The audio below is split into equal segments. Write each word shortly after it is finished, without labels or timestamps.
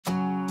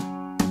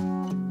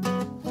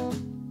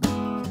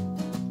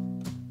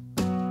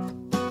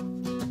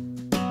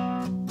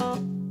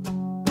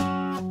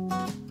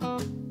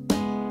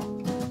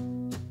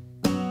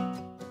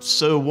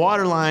So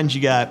water lines,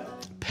 you got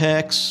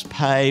PEX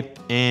pipe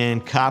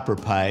and copper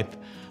pipe.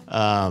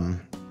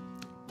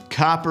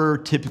 Copper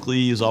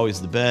typically is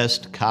always the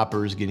best.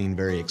 Copper is getting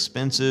very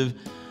expensive.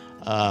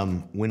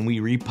 When we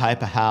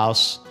repipe a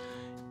house,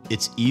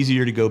 it's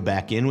easier to go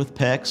back in with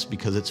PEX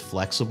because it's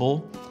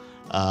flexible.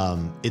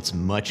 It's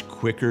much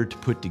quicker to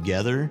put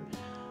together.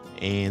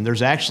 And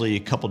there's actually a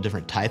couple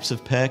different types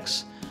of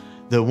PEX.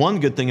 The one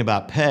good thing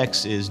about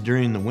PEX is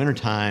during the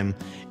wintertime,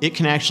 it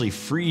can actually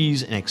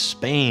freeze and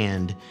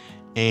expand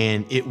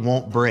and it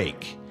won't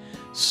break.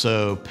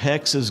 So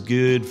PEX is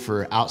good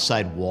for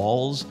outside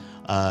walls.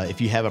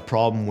 If you have a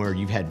problem where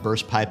you've had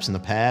burst pipes in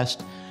the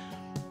past,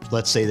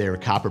 let's say they were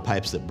copper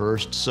pipes that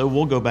burst, so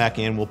we'll go back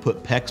in, we'll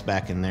put PEX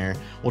back in there.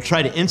 We'll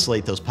try to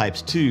insulate those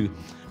pipes too,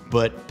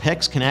 but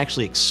PEX can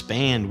actually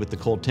expand with the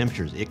cold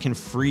temperatures. It can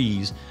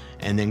freeze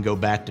and then go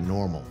back to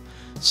normal.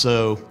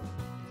 So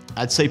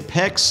I'd say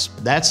PEX,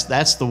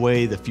 that's the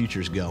way the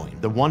future's going.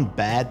 The one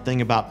bad thing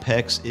about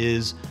PEX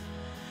is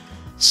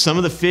some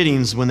of the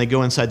fittings, when they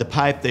go inside the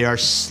pipe, they are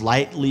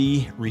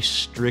slightly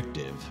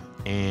restrictive.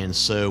 And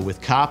so with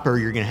copper,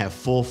 you're gonna have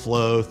full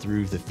flow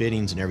through the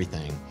fittings and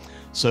everything.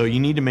 So you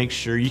need to make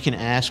sure, you can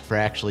ask for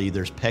actually,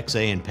 there's PEX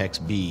A and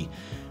PEX B.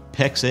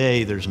 PEX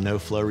A, there's no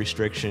flow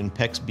restriction.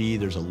 PEX B,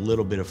 there's a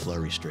little bit of flow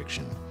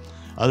restriction.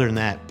 Other than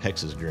that,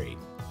 PEX is great.